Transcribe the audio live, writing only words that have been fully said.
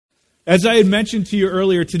As I had mentioned to you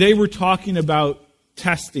earlier, today we're talking about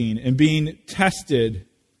testing and being tested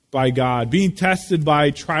by God, being tested by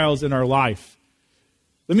trials in our life.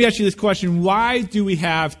 Let me ask you this question. Why do we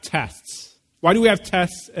have tests? Why do we have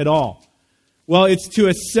tests at all? Well, it's to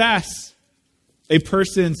assess a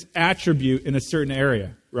person's attribute in a certain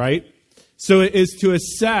area, right? So it is to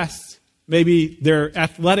assess maybe their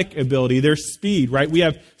athletic ability, their speed, right? We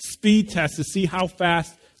have speed tests to see how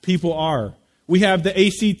fast people are. We have the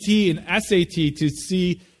ACT and SAT to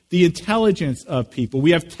see the intelligence of people.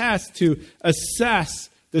 We have tests to assess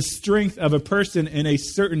the strength of a person in a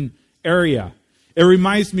certain area. It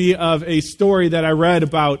reminds me of a story that I read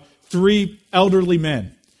about 3 elderly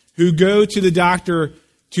men who go to the doctor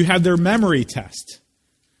to have their memory test.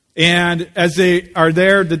 And as they are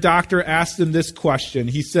there, the doctor asks them this question.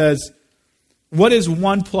 He says, what is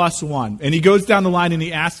 1 plus 1? And he goes down the line and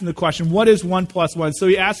he asks him the question, what is 1 plus 1? So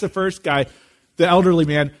he asks the first guy, the elderly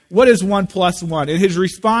man, what is 1 plus 1? And his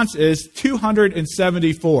response is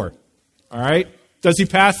 274. All right? Does he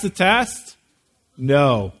pass the test?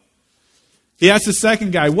 No. He asks the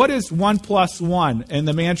second guy, what is 1 plus 1? And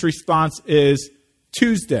the man's response is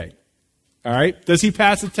Tuesday. All right? Does he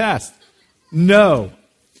pass the test? No.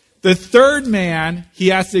 The third man,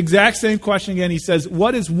 he asks the exact same question again. He says,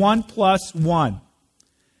 what is 1 plus 1?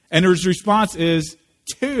 And his response is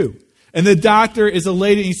 2. And the doctor is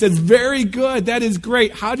elated. He says, very good. That is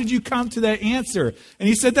great. How did you come to that answer? And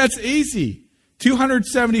he said, that's easy.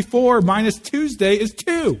 274 minus Tuesday is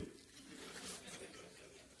 2.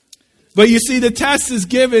 But you see, the test is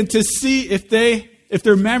given to see if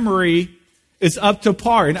their memory is up to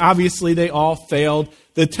par. And obviously, they all failed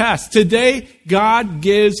the test. Today, God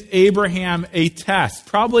gives Abraham a test,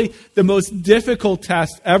 probably the most difficult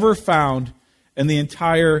test ever found in the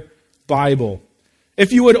entire Bible.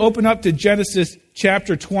 If you would open up to Genesis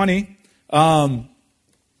chapter 20,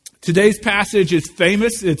 today's passage is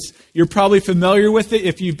famous. You're probably familiar with it.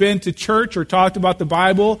 If you've been to church or talked about the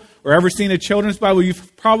Bible or ever seen a children's Bible,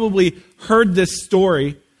 you've probably heard this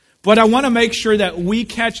story. But I want to make sure that we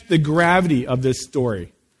catch the gravity of this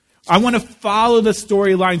story. I want to follow the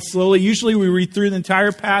storyline slowly. Usually we read through the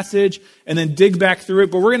entire passage and then dig back through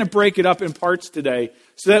it, but we're going to break it up in parts today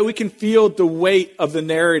so that we can feel the weight of the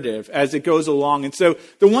narrative as it goes along. And so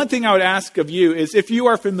the one thing I would ask of you is if you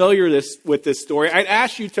are familiar with this story, I'd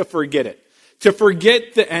ask you to forget it, to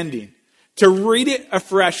forget the ending, to read it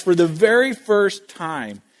afresh for the very first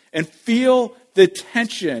time and feel the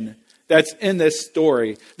tension that's in this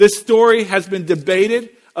story. This story has been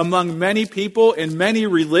debated among many people in many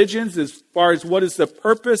religions as far as what is the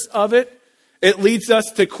purpose of it. It leads us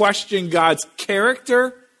to question God's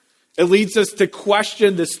character. It leads us to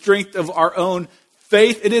question the strength of our own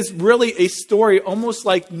faith. It is really a story almost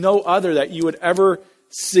like no other that you would ever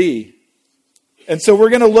see. And so we're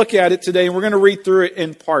going to look at it today and we're going to read through it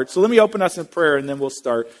in parts. So let me open us in prayer and then we'll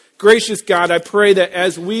start. Gracious God, I pray that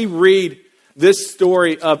as we read this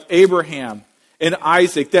story of Abraham and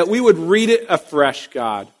Isaac, that we would read it afresh,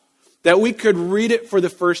 God. That we could read it for the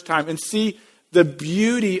first time and see the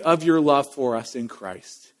beauty of your love for us in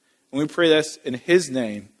Christ. And we pray this in his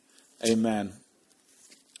name. Amen.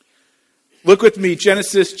 Look with me,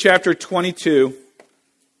 Genesis chapter 22,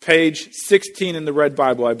 page 16 in the Red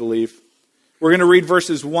Bible, I believe. We're going to read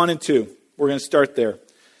verses 1 and 2. We're going to start there.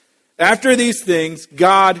 After these things,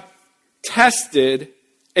 God tested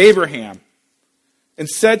Abraham and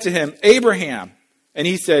said to him, Abraham. And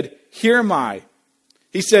he said, here am I.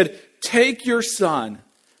 He said, take your son,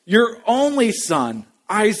 your only son,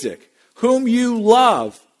 Isaac, whom you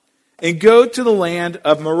love, and go to the land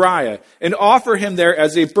of Moriah, and offer him there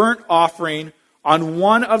as a burnt offering on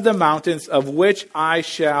one of the mountains of which I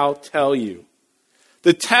shall tell you.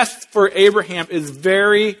 The test for Abraham is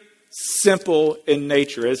very simple in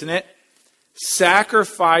nature, isn't it?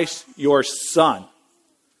 Sacrifice your son.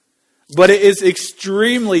 But it is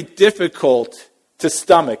extremely difficult to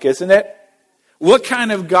stomach, isn't it? What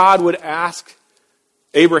kind of God would ask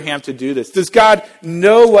Abraham to do this? Does God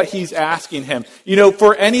know what he's asking him? You know,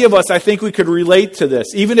 for any of us, I think we could relate to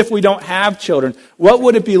this. Even if we don't have children, what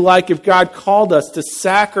would it be like if God called us to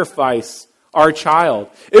sacrifice our child?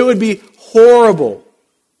 It would be horrible.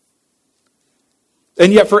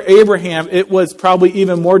 And yet for Abraham, it was probably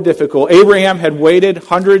even more difficult. Abraham had waited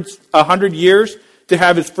 100 years to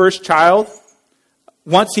have his first child.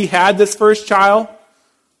 Once he had this first child,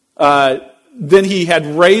 then he had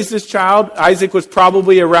raised this child. Isaac was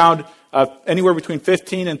probably around anywhere between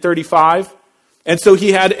 15 and 35. And so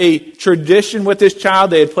he had a tradition with this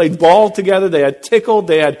child. They had played ball together. They had tickled.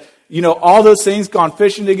 They had, all those things, gone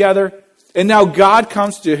fishing together. And now God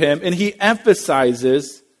comes to him and he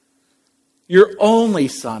emphasizes, your only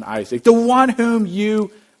son, Isaac, the one whom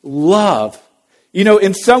you love. You know,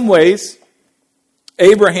 in some ways,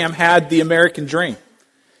 Abraham had the American dream.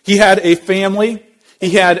 He had a family, he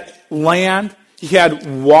had land, he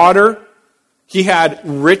had water, he had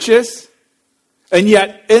riches. And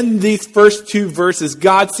yet, in these first two verses,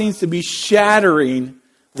 God seems to be shattering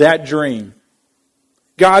that dream.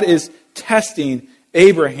 God is testing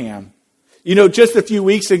Abraham. You know, just a few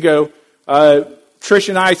weeks ago, Trish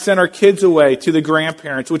and I sent our kids away to the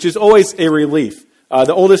grandparents, which is always a relief.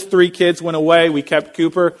 The oldest three kids went away. We kept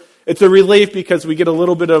Cooper. It's a relief because we get a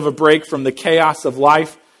little bit of a break from the chaos of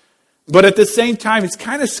life. But at the same time, it's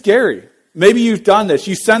kind of scary. Maybe you've done this.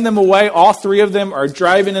 You send them away. All three of them are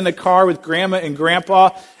driving in the car with grandma and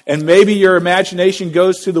grandpa. And maybe your imagination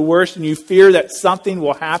goes to the worst and you fear that something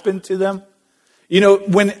will happen to them. You know,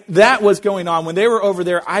 when that was going on, when they were over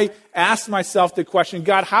there, I asked myself the question,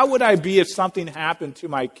 God, how would I be if something happened to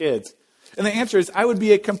my kids? And the answer is, I would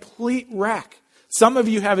be a complete wreck. Some of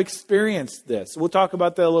you have experienced this. We'll talk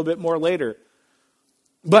about that a little bit more later.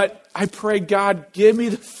 But I pray, God, give me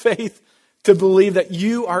the faith to believe that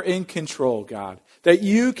you are in control, God, that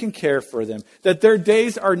you can care for them, that their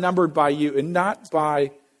days are numbered by you and not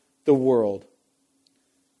by the world.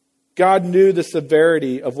 God knew the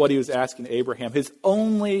severity of what he was asking Abraham, his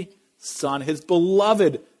only son, his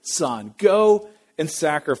beloved son. Go and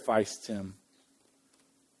sacrifice him.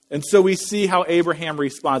 And so we see how Abraham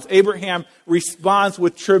responds. Abraham responds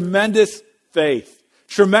with tremendous faith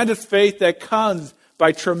that comes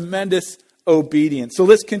by tremendous obedience. So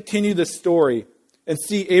let's continue the story and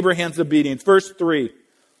see Abraham's obedience. Verse 3.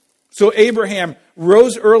 So Abraham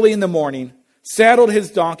rose early in the morning, saddled his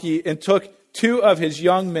donkey, and took 2 of his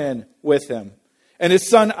young men with him, and his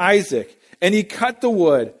son Isaac. And he cut the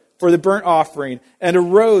wood for the burnt offering, and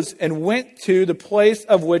arose and went to the place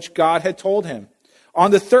of which God had told him.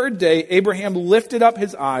 On the 3rd day, Abraham lifted up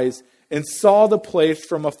his eyes and saw the place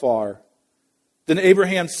from afar. Then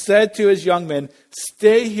Abraham said to his young men,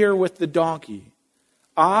 "Stay here with the donkey.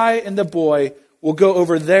 I and the boy will go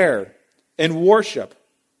over there and worship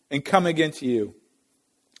and come again to you."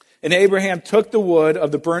 And Abraham took the wood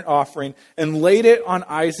of the burnt offering and laid it on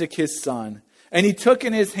Isaac his son. And he took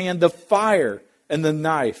in his hand the fire and the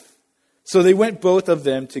knife. So they went both of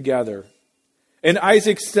them together. And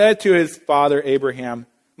Isaac said to his father Abraham,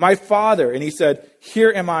 "My father." And he said,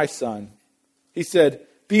 "Here am I, son." He said,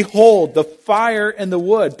 "Behold, the fire and the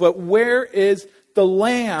wood, but where is the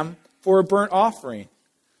lamb for a burnt offering?"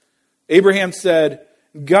 Abraham said,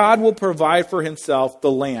 "God will provide for himself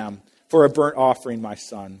the lamb for a burnt offering, my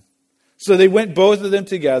son." So they went both of them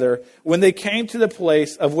together. When they came to the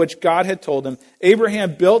place of which God had told him,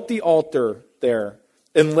 Abraham built the altar there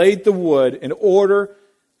and laid the wood in order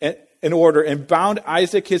and bound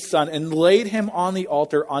Isaac his son and laid him on the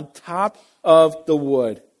altar on top of the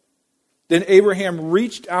wood. Then Abraham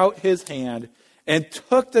reached out his hand and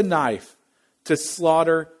took the knife to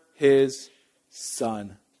slaughter his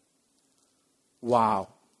son. Wow.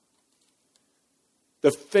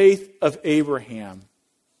 The faith of Abraham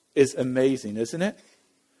is amazing, isn't it?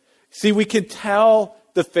 See, we can tell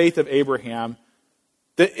the faith of Abraham,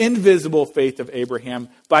 the invisible faith of Abraham,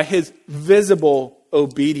 by his visible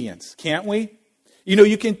obedience, can't we? You know,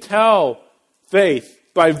 you can tell faith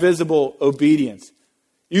by visible obedience.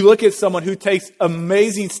 You look at someone who takes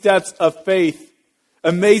amazing steps of faith,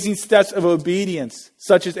 amazing steps of obedience,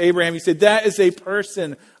 such as Abraham. You say, that is a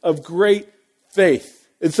person of great faith.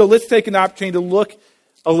 And so let's take an opportunity to look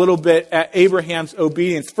a little bit at Abraham's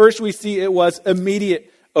obedience. First, we see it was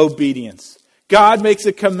immediate obedience. God makes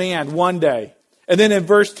a command one day. And then in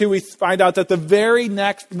verse 2, we find out that the very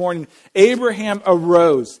next morning, Abraham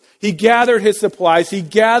arose. He gathered his supplies. He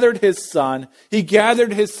gathered his son. He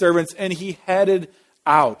gathered his servants, and he headed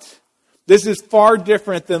out. This is far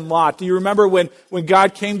different than Lot. Do you remember when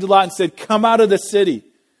God came to Lot and said, "Come out of the city"?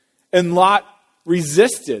 And Lot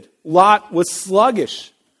resisted. Lot was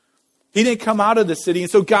sluggish. He didn't come out of the city,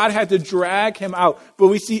 and so God had to drag him out. But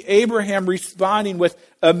we see Abraham responding with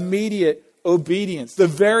immediate obedience. The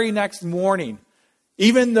very next morning,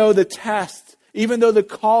 even though the test, even though the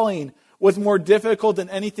calling was more difficult than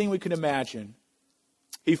anything we could imagine,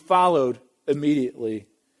 he followed immediately.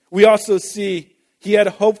 We also see he had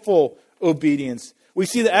hopeful obedience. We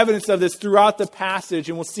see the evidence of this throughout the passage,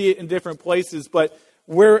 and we'll see it in different places, but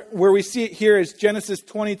where we see it here is Genesis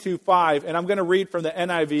 22:5, and I'm going to read from the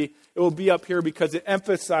NIV. It will be up here because it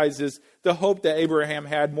emphasizes the hope that Abraham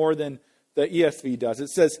had more than the ESV does. It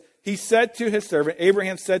says,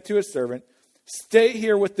 Abraham said to his servant, "Stay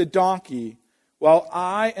here with the donkey while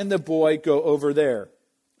I and the boy go over there."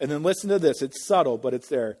 And then listen to this. It's subtle, but it's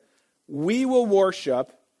there. "We will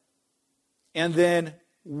worship and then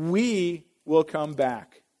we will come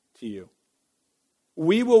back to you.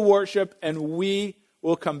 We will worship, and we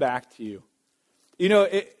will come back to you. You know,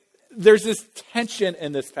 there's this tension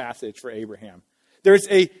in this passage for Abraham. There's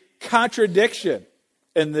a contradiction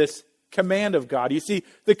in this command of God. You see,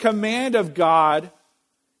 the command of God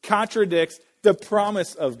contradicts the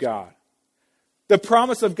promise of God. The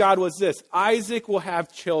promise of God was this: Isaac will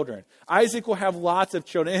have children. Isaac will have lots of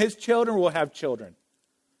children, and his children will have children.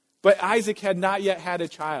 But Isaac had not yet had a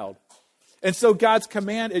child. And so God's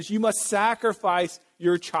command is you must sacrifice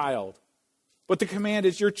your child. But the command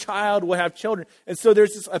is your child will have children. And so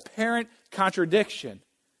there's this apparent contradiction.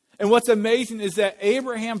 And what's amazing is that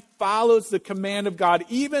Abraham follows the command of God,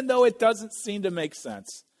 even though it doesn't seem to make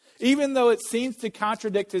sense. Even though it seems to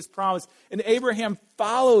contradict his promise. And Abraham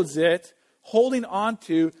follows it, holding on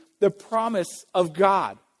to the promise of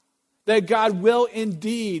God. That God will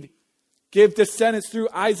indeed give descendants through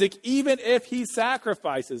Isaac, even if he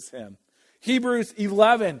sacrifices him. Hebrews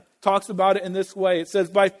 11 talks about it in this way. It says,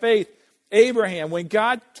 by faith, Abraham, when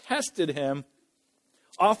God tested him,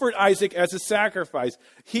 offered Isaac as a sacrifice.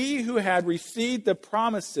 He who had received the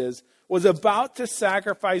promises was about to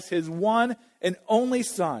sacrifice his one and only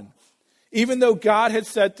son, even though God had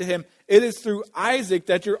said to him, it is through Isaac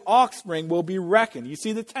that your offspring will be reckoned. You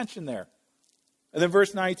see the tension there. And then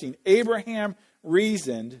verse 19, Abraham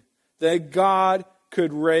reasoned that God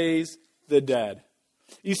could raise the dead.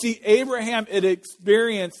 You see, Abraham had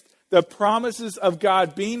experienced the promises of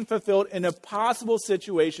God being fulfilled in impossible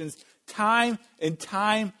situations time and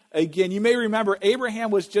time again. You may remember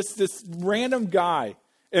Abraham was just this random guy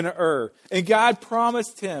in Ur. And God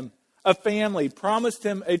promised him a family, promised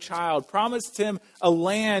him a child, promised him a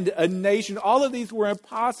land, a nation. All of these were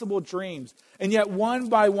impossible dreams. And yet one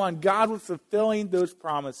by one, God was fulfilling those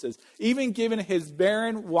promises. Even giving his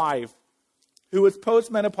barren wife, who was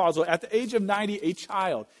postmenopausal, at the age of 90, a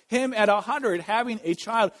child. Him at 100 having a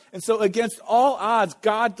child. And so against all odds,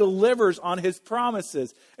 God delivers on his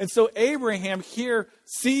promises. And so Abraham here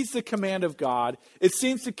sees the command of God. It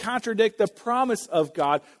seems to contradict the promise of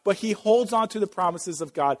God, but he holds on to the promises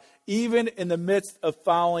of God, even in the midst of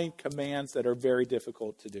following commands that are very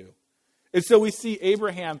difficult to do. And so we see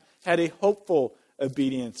Abraham had a hopeful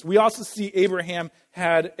obedience. We also see Abraham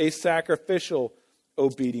had a sacrificial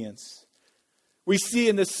obedience. We see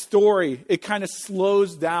in this story, it kind of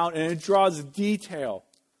slows down and it draws detail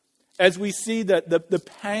as we see the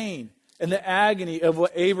pain and the agony of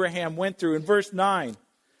what Abraham went through. In verse 9, it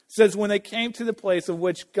says, when they came to the place of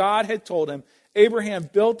which God had told him, Abraham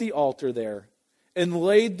built the altar there and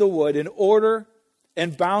laid the wood in order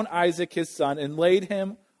and bound Isaac his son and laid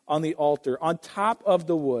him on the altar on top of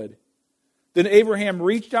the wood. Then Abraham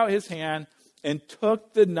reached out his hand and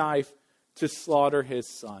took the knife to slaughter his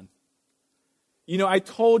son. You know, I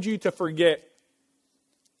told you to forget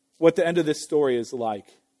what the end of this story is like.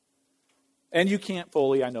 And you can't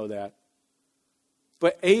fully, I know that.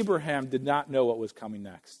 But Abraham did not know what was coming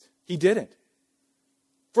next. He didn't.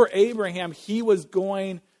 For Abraham, he was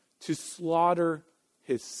going to slaughter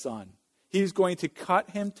his son. He was going to cut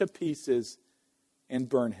him to pieces and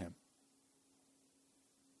burn him.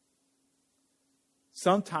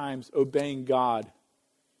 Sometimes obeying God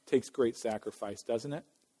takes great sacrifice, doesn't it?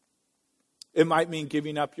 It might mean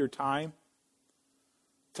giving up your time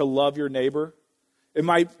to love your neighbor. It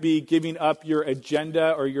might be giving up your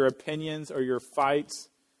agenda or your opinions or your fights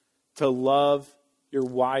to love your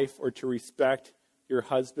wife or to respect your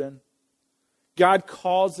husband. God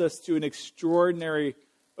calls us to an extraordinary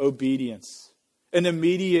obedience, an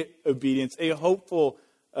immediate obedience, a hopeful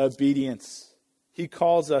obedience. He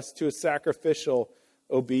calls us to a sacrificial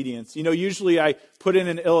obedience. You know, usually I put in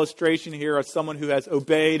an illustration here of someone who has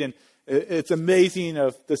obeyed, and it's amazing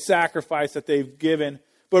of the sacrifice that they've given.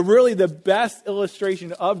 But really the best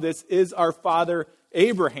illustration of this is our father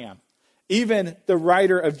Abraham. Even the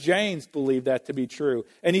writer of James believed that to be true.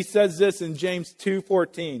 And he says this in James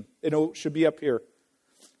 2:14. It should be up here.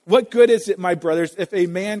 What good is it, my brothers, if a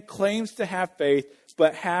man claims to have faith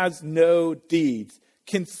but has no deeds?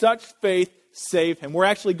 Can such faith save him? We're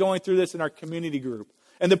actually going through this in our community group.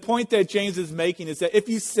 And the point that James is making is that if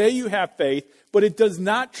you say you have faith, but it does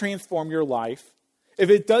not transform your life,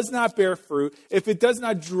 if it does not bear fruit, if it does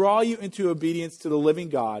not draw you into obedience to the living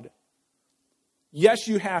God, yes,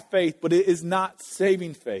 you have faith, but it is not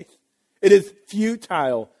saving faith. It is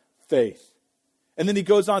futile faith. And then he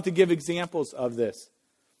goes on to give examples of this.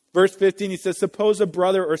 Verse 15, he says, suppose a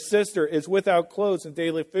brother or sister is without clothes and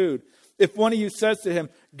daily food. If one of you says to him,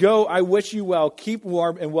 go, I wish you well, keep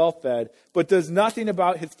warm and well fed, but does nothing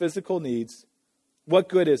about his physical needs, what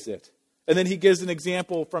good is it? And then he gives an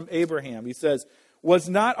example from Abraham. He says, Was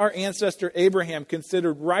not our ancestor Abraham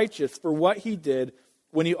considered righteous for what he did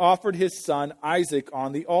when he offered his son Isaac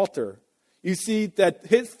on the altar? You see that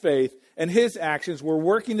his faith and his actions were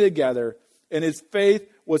working together, and his faith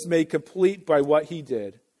was made complete by what he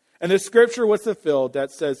did. And the scripture was fulfilled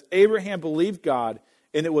that says, Abraham believed God,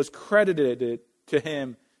 and it was credited to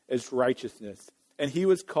him as righteousness. And he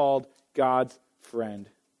was called God's friend.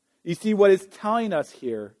 You see, what it's telling us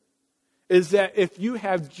here is that if you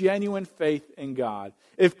have genuine faith in God,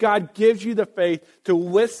 if God gives you the faith to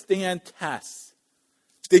withstand tests,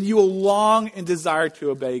 then you will long and desire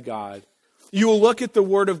to obey God. You will look at the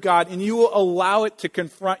Word of God and you will allow it to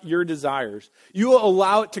confront your desires. You will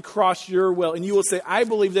allow it to cross your will. And you will say, I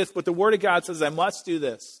believe this, but the Word of God says I must do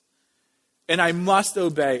this. And I must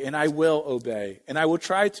obey, and I will obey, and I will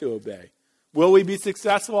try to obey. Will we be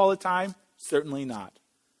successful all the time? Certainly not.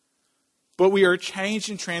 But we are changed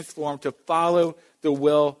and transformed to follow the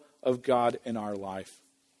will of God in our life.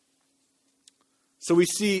 So we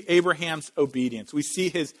see Abraham's obedience. We see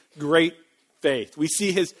his great faith. We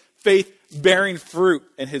see his faith bearing fruit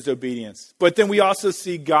in his obedience. But then we also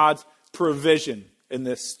see God's provision in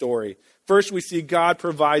this story. First, we see God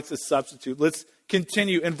provides a substitute. Let's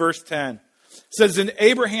continue in verse 10. It says, and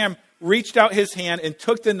Abraham reached out his hand and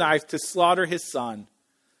took the knife to slaughter his son.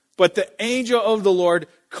 But the angel of the Lord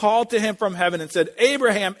called to him from heaven and said,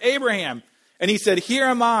 Abraham, Abraham. And he said, here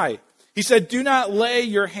am I. He said, do not lay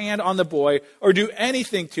your hand on the boy or do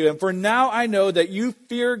anything to him. For now I know that you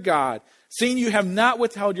fear God, seeing you have not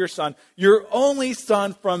withheld your son, your only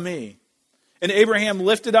son, from me. And Abraham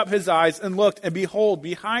lifted up his eyes and looked, and behold,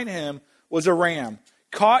 behind him was a ram,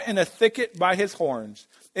 caught in a thicket by his horns.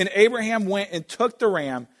 And Abraham went and took the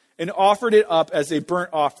ram and offered it up as a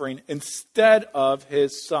burnt offering instead of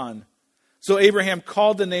his son. So Abraham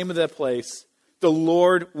called the name of that place, the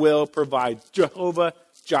Lord will provide, Jehovah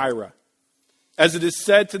Jireh. As it is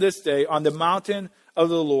said to this day, on the mountain of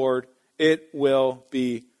the Lord it will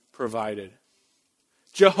be provided.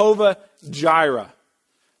 Jehovah Jireh.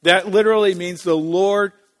 That literally means the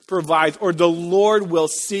Lord provides, or the Lord will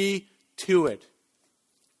see to it.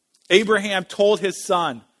 Abraham told his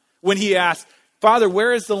son when he asked, Father,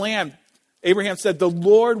 where is the lamb? Abraham said, the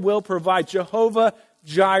Lord will provide, Jehovah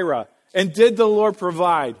Jireh. And did the Lord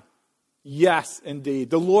provide? Yes, indeed.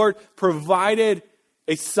 The Lord provided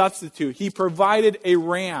a substitute. He provided a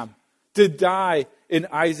ram to die in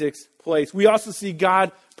Isaac's place. We also see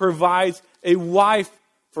God provides a wife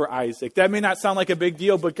for Isaac. That may not sound like a big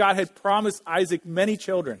deal, but God had promised Isaac many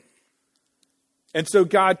children. And so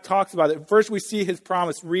God talks about it. First, we see his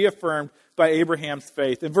promise reaffirmed by Abraham's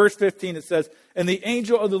faith. In verse 15, it says, and the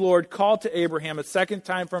angel of the Lord called to Abraham a second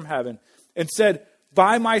time from heaven and said,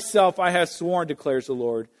 by myself I have sworn, declares the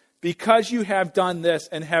Lord, because you have done this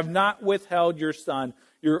and have not withheld your son,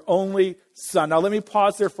 your only son. Now let me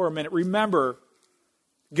pause there for a minute. Remember,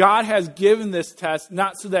 God has given this test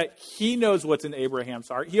not so that he knows what's in Abraham's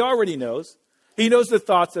heart. He already knows. He knows the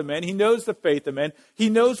thoughts of men. He knows the faith of men. He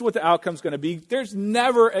knows what the outcome's going to be. There's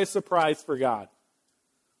never a surprise for God.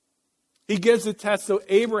 He gives the test so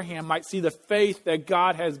Abraham might see the faith that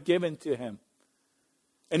God has given to him.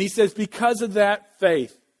 And he says, because of that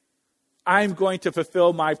faith, I'm going to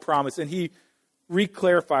fulfill my promise. And he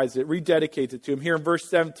reclarifies it, rededicates it to him. Here in verse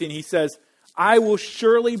 17, he says, I will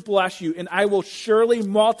surely bless you, and I will surely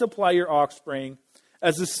multiply your offspring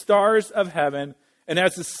as the stars of heaven and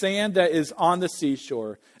as the sand that is on the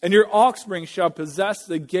seashore. And your offspring shall possess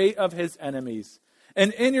the gate of his enemies.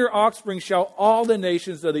 And in your offspring shall all the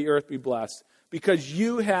nations of the earth be blessed, because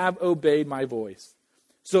you have obeyed my voice.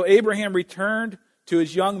 So Abraham returned to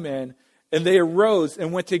his young men, and they arose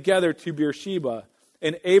and went together to Beersheba.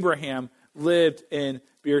 And Abraham lived in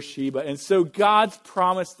Beersheba. And so God's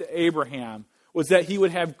promise to Abraham was that he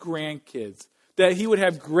would have grandkids, that he would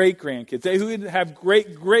have great-grandkids, that he would have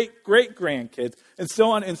great-great-great-grandkids, and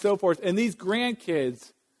so on and so forth. And these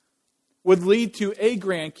grandkids would lead to a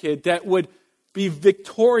grandkid that would be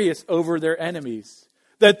victorious over their enemies,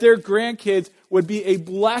 that their grandkids would be a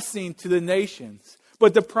blessing to the nations.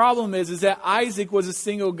 But the problem is that Isaac was a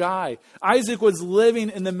single guy. Isaac was living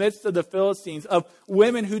in the midst of the Philistines, of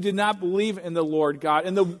women who did not believe in the Lord God.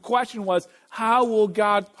 And the question was, how will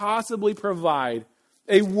God possibly provide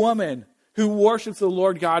a woman who worships the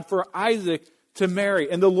Lord God for Isaac to marry?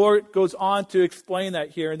 And the Lord goes on to explain that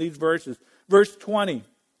here in these verses. Verse 20.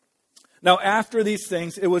 Now after these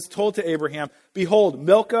things, it was told to Abraham, behold,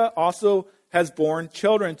 Milcah also has borne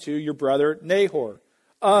children to your brother Nahor.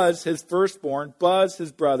 Uz, his firstborn, Buz,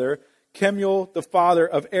 his brother, Kemuel, the father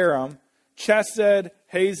of Aram, Chesed,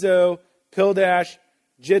 Hazo, Pildash,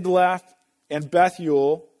 Jidlaph, and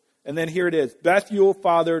Bethuel, And then here it is. Bethuel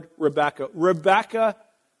fathered Rebekah. Rebekah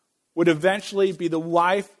would eventually be the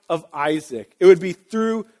wife of Isaac. It would be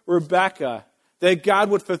through Rebekah that God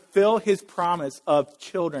would fulfill his promise of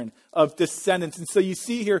children, of descendants. And so you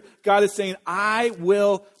see here, God is saying, I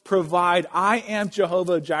will provide. I am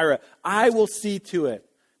Jehovah Jireh. I will see to it.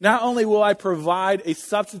 Not only will I provide a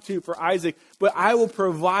substitute for Isaac, but I will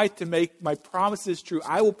provide to make my promises true.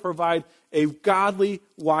 I will provide a godly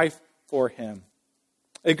wife for him.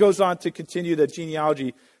 It goes on to continue the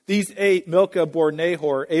genealogy. These 8, Milcah bore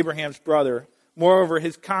Nahor, Abraham's brother. Moreover,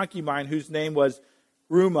 his concubine, whose name was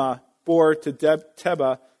Reumah, bore to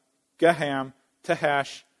Teba, Gaham,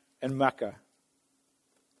 Tahash, and Mecca.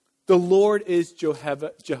 The Lord is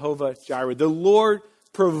Jehovah Jireh. The Lord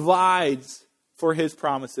provides for his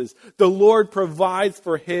promises. The Lord provides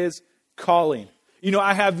for his calling. You know,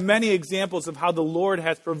 I have many examples of how the Lord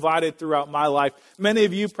has provided throughout my life. Many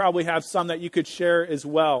of you probably have some that you could share as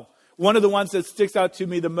well. One of the ones that sticks out to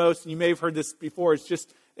me the most, and you may have heard this before, is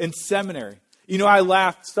just in seminary. You know, I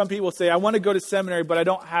laugh. Some people say, I want to go to seminary, but I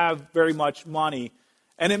don't have very much money.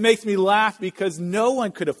 And it makes me laugh because no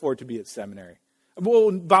one could afford to be at seminary. Well,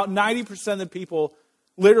 about 90% of the people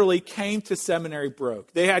literally came to seminary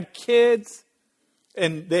broke. They had kids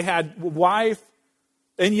and they had a wife,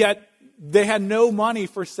 and yet they had no money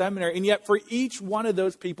for seminary. And yet for each one of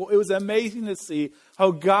those people, it was amazing to see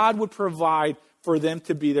how God would provide for them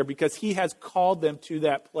to be there because he has called them to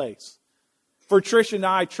that place. For Trish and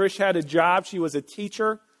I, Trish had a job. She was a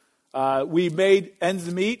teacher. We made ends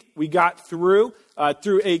meet. We got through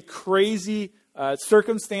a crazy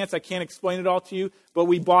circumstance. I can't explain it all to you. But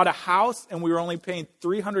we bought a house and we were only paying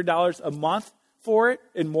 $300 a month for it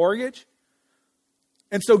in mortgage.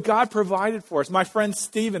 And so God provided for us. My friend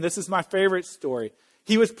Stephen, this is my favorite story.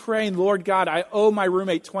 He was praying, Lord God, I owe my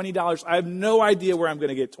roommate $20. I have no idea where I'm going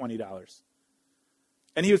to get $20.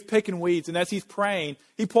 And he was picking weeds. And as he's praying,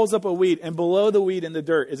 he pulls up a weed. And below the weed in the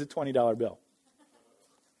dirt is a $20 bill.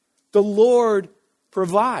 The Lord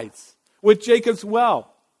provides. With Jacob's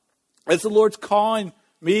well, as the Lord's calling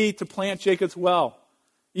me to plant Jacob's well,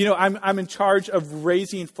 you know, I'm in charge of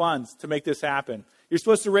raising funds to make this happen. You're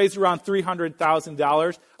supposed to raise around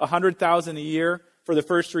 $300,000, $100,000 a year for the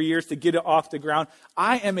first 3 years to get it off the ground.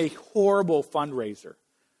 I am a horrible fundraiser.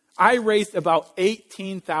 I raised about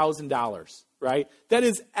 $18,000, right? That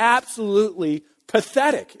is absolutely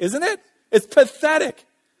pathetic, isn't it? It's pathetic.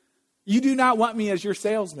 You do not want me as your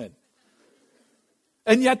salesman.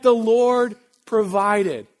 And yet the Lord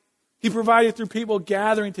provided. He provided through people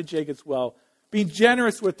gathering to Jacob's well, being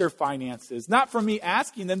generous with their finances. Not from me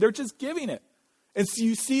asking them, they're just giving it. And so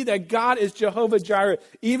you see that God is Jehovah Jireh,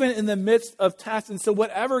 even in the midst of tests. And so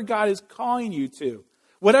whatever God is calling you to,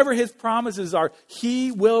 whatever his promises are,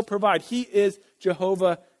 he will provide. He is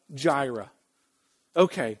Jehovah Jireh.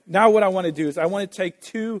 Okay, now what I want to do is I want to take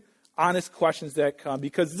 2 honest questions that come,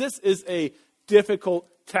 because this is a difficult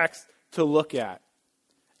text to look at.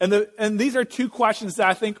 And these are 2 questions that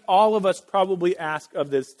I think all of us probably ask of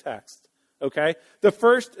this text. Okay? The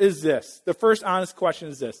first is this. The first honest question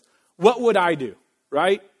is this. What would I do,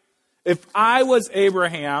 right? If I was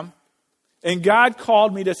Abraham and God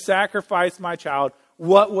called me to sacrifice my child,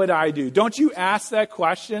 what would I do? Don't you ask that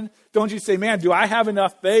question? Don't you say, man, do I have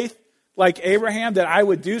enough faith like Abraham that I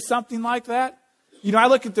would do something like that? You know, I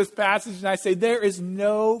look at this passage and I say, there is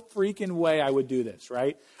no freaking way I would do this,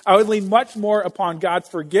 right? I would lean much more upon God's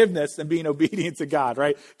forgiveness than being obedient to God,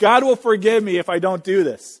 right? God will forgive me if I don't do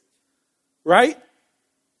this, right?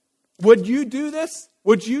 Would you do this?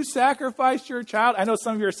 Would you sacrifice your child? I know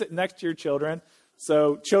some of you are sitting next to your children,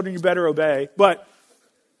 so children, you better obey. But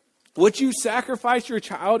would you sacrifice your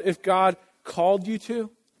child if God called you to?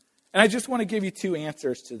 And I just want to give you 2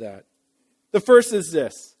 answers to that. The first is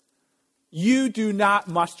this. You do not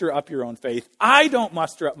muster up your own faith. I don't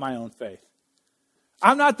muster up my own faith.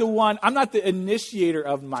 I'm not the initiator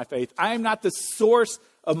of my faith. I am not the source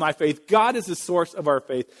of my faith. God is the source of our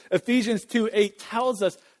faith. Ephesians 2:8 tells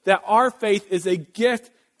us that our faith is a gift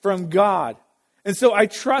from God. And so I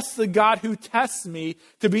trust the God who tests me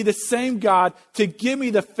to be the same God to give me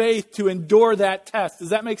the faith to endure that test. Does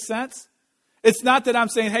that make sense? It's not that I'm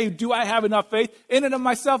saying, hey, do I have enough faith in and of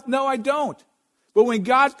myself? No, I don't. But when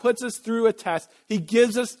God puts us through a test, he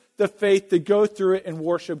gives us the faith to go through it and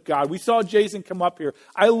worship God. We saw Jason come up here.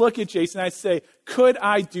 I look at Jason and I say, could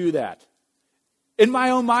I do that? In my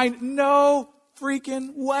own mind, no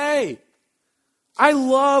freaking way. I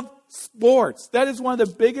love sports. That is one of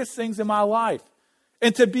the biggest things in my life.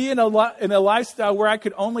 And to be in a lifestyle where I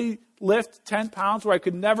could only lift 10 pounds, where I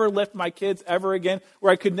could never lift my kids ever again,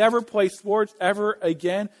 where I could never play sports ever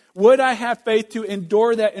again, would I have faith to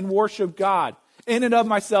endure that and worship God? In and of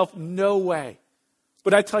myself, no way.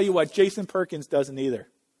 But I tell you what, Jason Perkins doesn't either.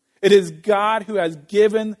 It is God who has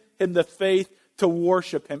given him the faith to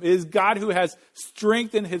worship him. It is God who has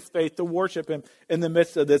strengthened his faith to worship him in the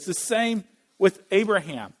midst of this. The same with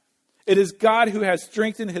Abraham. It is God who has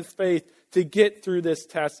strengthened his faith to get through this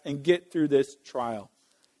test and get through this trial.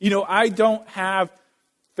 You know, I don't have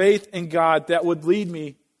faith in God that would lead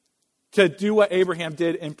me to do what Abraham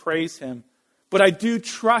did and praise him. But I do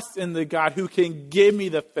trust in the God who can give me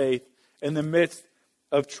the faith in the midst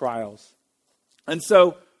of trials. And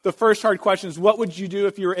so the first hard question is, what would you do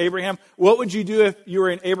if you were Abraham? What would you do if you were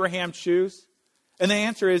in Abraham's shoes? And the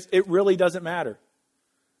answer is, it really doesn't matter.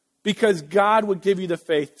 Because God would give you the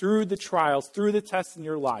faith through the trials, through the tests in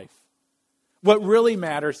your life. What really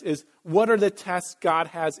matters is, what are the tests God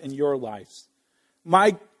has in your lives?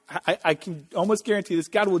 I can almost guarantee this,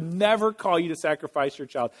 God will never call you to sacrifice your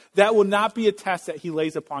child. That will not be a test that he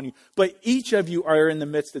lays upon you. But each of you are in the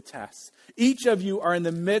midst of tests. Each of you are in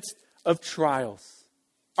the midst of trials.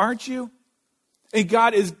 Aren't you? And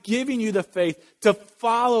God is giving you the faith to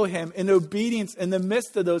follow him in obedience in the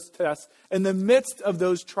midst of those tests, in the midst of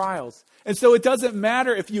those trials. And so it doesn't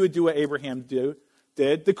matter if you would do what Abraham did.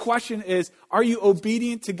 The question is, are you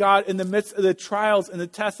obedient to God in the midst of the trials and the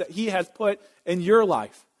tests that he has put in your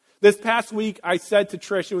life? This past week, I said to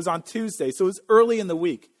Trish, it was on Tuesday, so it was early in the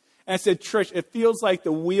week. And I said, Trish, it feels like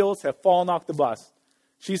the wheels have fallen off the bus.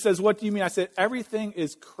 She says, what do you mean? I said, everything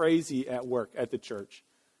is crazy at work at the church.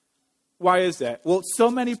 Why is that? Well,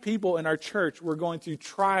 so many people in our church were going through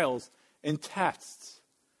trials and tests.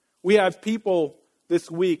 We have people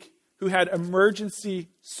this week who had emergency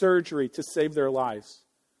surgery to save their lives.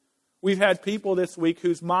 We've had people this week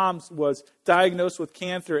whose moms was diagnosed with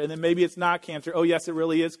cancer, and then maybe it's not cancer. Oh, yes, it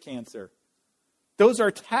really is cancer. Those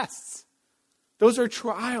are tests. Those are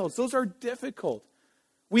trials. Those are difficult.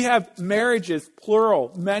 We have marriages,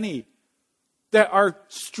 plural, many, that are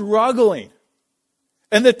struggling.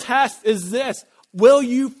 And the test is this: will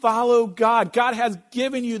you follow God? God has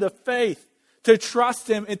given you the faith to trust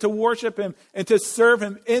him and to worship him and to serve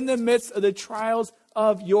him in the midst of the trials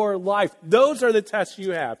of your life. Those are the tests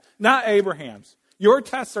you have, not Abraham's. Your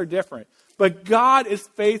tests are different. But God is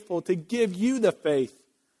faithful to give you the faith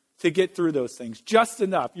to get through those things. Just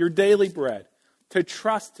enough, your daily bread, to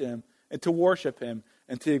trust him and to worship him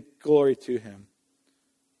and to glory to him.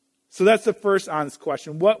 So that's the first honest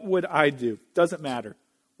question. What would I do? Doesn't matter.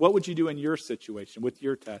 What would you do in your situation with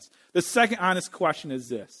your test? The second honest question is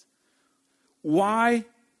this: why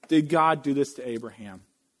did God do this to Abraham?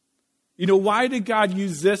 You know, why did God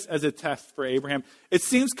use this as a test for Abraham? It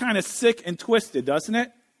seems kind of sick and twisted, doesn't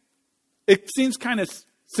it? It seems kind of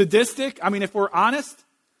sadistic. I mean, if we're honest,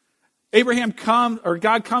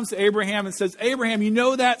 God comes to Abraham and says, Abraham, you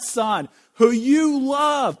know that son who you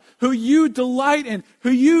love, who you delight in, who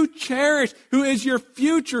you cherish, who is your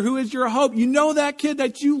future, who is your hope. You know that kid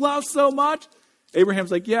that you love so much?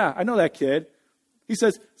 Abraham's like, yeah, I know that kid. He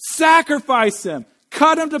says, sacrifice him,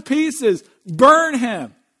 cut him to pieces, burn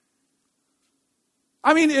him.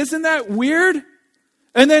 I mean, isn't that weird?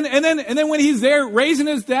 And then when he's there raising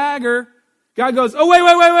his dagger, God goes, oh,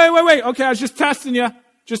 wait. Okay, I was just testing you.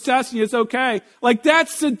 It's okay. Like,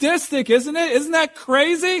 that's sadistic, isn't it? Isn't that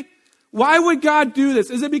crazy? Why would God do this?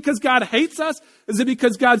 Is it because God hates us? Is it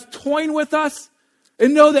because God's toying with us?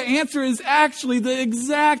 And no, the answer is actually the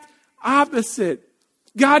exact opposite.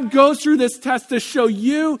 God goes through this test to show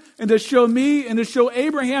you and to show me and to show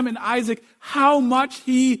Abraham and Isaac how much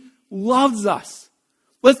he loves us.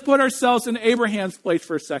 Let's put ourselves in Abraham's place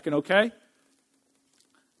for a second, okay?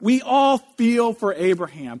 We all feel for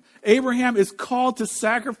Abraham. Abraham is called to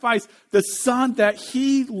sacrifice the son that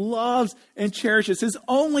he loves and cherishes, his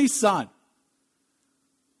only son.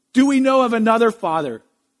 Do we know of another father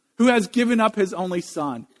who has given up his only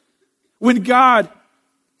son? When God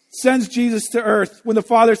sends Jesus to earth, when the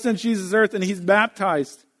Father sends Jesus to earth and he's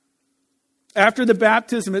baptized, after the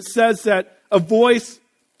baptism, it says that a voice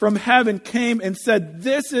from heaven came and said,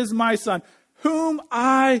 this is my son, whom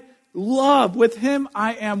I love. With him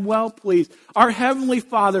I am well pleased. Our Heavenly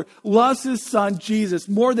Father loves his son, Jesus,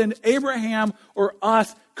 more than Abraham or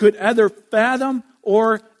us could ever fathom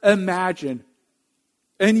or imagine.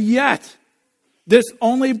 And yet, this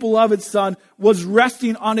only beloved son was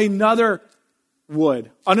resting on another wood,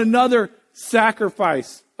 on another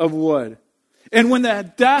sacrifice of wood. And when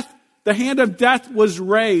the hand of death was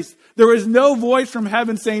raised, there was no voice from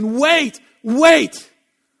heaven saying, wait.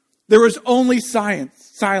 There was only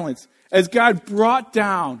silence as God brought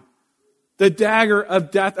down the dagger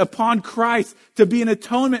of death upon Christ to be an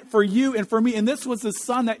atonement for you and for me. And this was the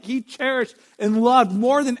son that he cherished and loved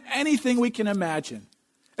more than anything we can imagine.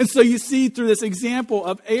 And so you see through this example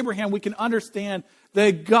of Abraham, we can understand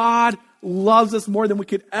that God loves us more than we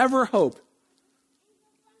could ever hope.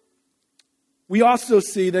 We also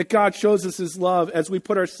see that God shows us his love as we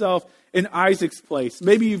put ourselves in Isaac's place.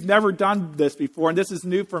 Maybe you've never done this before, and this is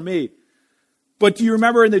new for me. But do you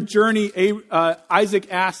remember in the journey,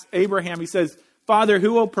 Isaac asked Abraham, he says, Father,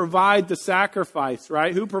 who will provide the sacrifice,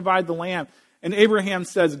 right? Who will provide the lamb? And Abraham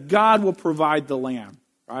says, God will provide the lamb,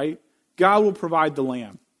 right? God will provide the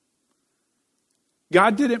lamb.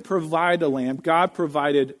 God didn't provide a lamb. God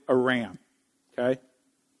provided a ram, okay?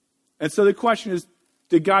 And so the question is,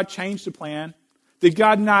 did God change the plan? Did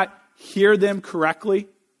God not hear them correctly?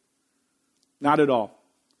 Not at all.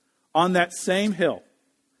 On that same hill,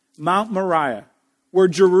 Mount Moriah, where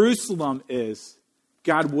Jerusalem is,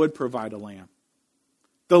 God would provide a lamb.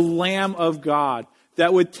 The Lamb of God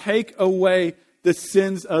that would take away the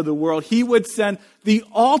sins of the world. He would send the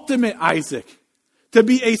ultimate Isaac to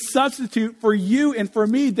be a substitute for you and for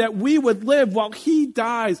me, that we would live while he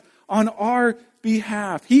dies on our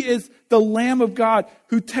behalf. He is the Lamb of God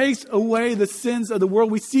who takes away the sins of the world.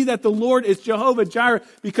 We see that the Lord is Jehovah Jireh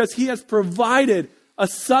because he has provided a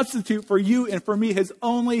substitute for you and for me, his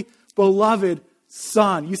only beloved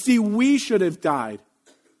Son. You see, we should have died,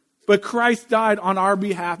 but Christ died on our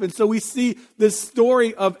behalf. And so we see this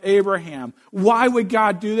story of Abraham. Why would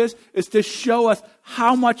God do this? It's to show us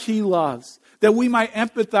how much he loves, that we might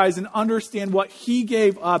empathize and understand what he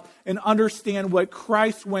gave up and understand what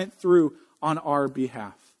Christ went through on our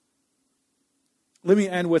behalf. Let me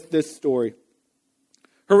end with this story.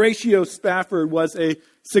 Horatio Spafford was a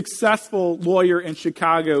successful lawyer in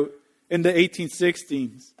Chicago in the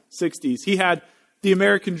 1860s. He had the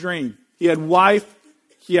American dream. He had wife,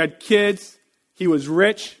 he had kids, he was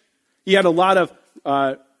rich, he had a lot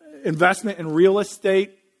of investment in real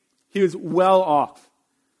estate. He was well off.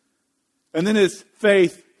 And then his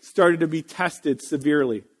faith started to be tested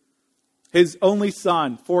severely. His only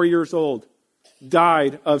son, 4 years old,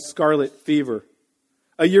 died of scarlet fever.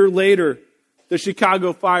 A year later, the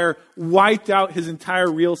Chicago fire wiped out his entire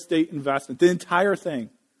real estate investment, the entire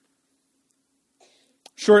thing.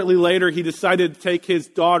 Shortly later, he decided to take his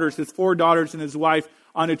 4 daughters and his wife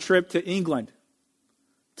on a trip to England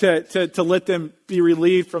to let them be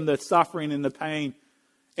relieved from the suffering and the pain.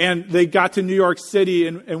 And they got to New York City,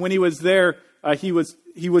 and when he was there, he was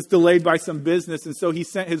delayed by some business, and so he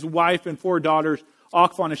sent his wife and 4 daughters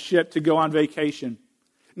off on a ship to go on vacation.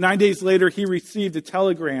 9 days later, he received a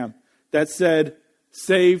telegram that said,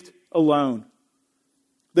 "Saved alone."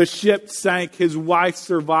 The ship sank. His wife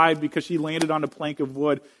survived because she landed on a plank of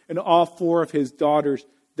wood, and all 4 of his daughters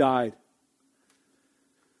died.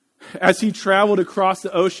 As he traveled across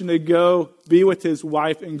the ocean to go be with his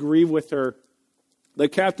wife and grieve with her, the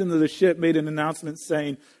captain of the ship made an announcement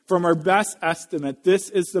saying, "From our best estimate, this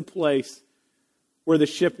is the place where the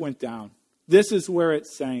ship went down. This is where it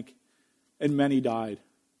sank, and many died."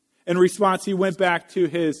 In response, he went back to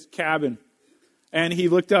his cabin, and he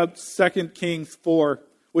looked up 2 Kings 4,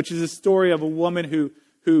 which is a story of a woman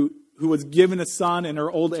who was given a son in her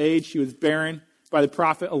old age. She was barren by the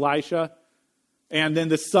prophet Elisha, and then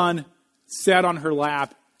the son sat on her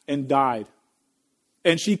lap and died.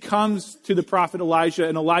 And she comes to the prophet Elijah,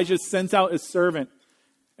 and Elijah sends out his servant.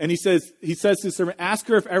 And he says to the servant, "Ask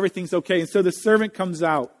her if everything's okay." And so the servant comes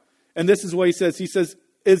out, and this is what he says. He says,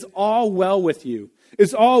 "Is all well with you?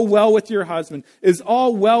 Is all well with your husband? Is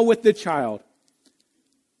all well with the child?"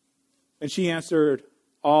 And she answered,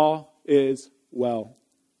 "All is well."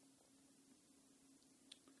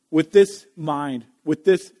 With this mind, with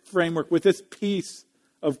this framework, with this peace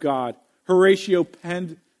of God, Horatio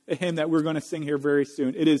penned a hymn that we're going to sing here very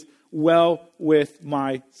soon. It is "Well with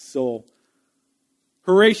My Soul."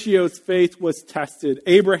 Horatio's faith was tested.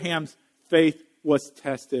 Abraham's faith was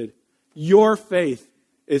tested. Your faith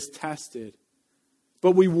is tested.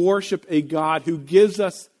 But we worship a God who gives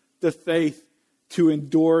us the faith to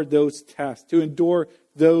endure those tests, to endure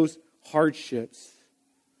those hardships.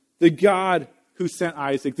 The God who sent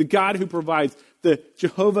Isaac, the God who provides, the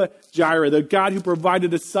Jehovah Jireh, the God who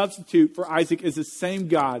provided a substitute for Isaac, is the same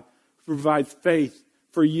God who provides faith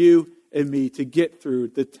for you and me to get through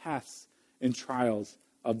the tests and trials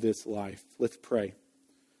of this life. Let's pray.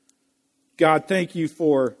 God, thank you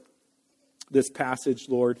for this passage,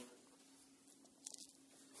 Lord.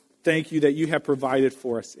 Thank you that you have provided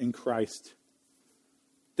for us in Christ.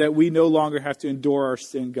 That we no longer have to endure our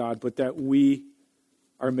sin, God, but that we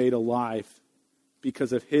are made alive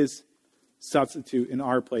because of his substitute in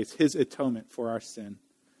our place, his atonement for our sin.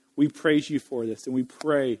 We praise you for this, and we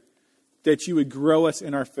pray that you would grow us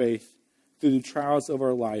in our faith through the trials of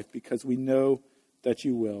our life, because we know that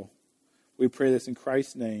you will. We pray this in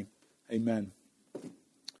Christ's name. Amen.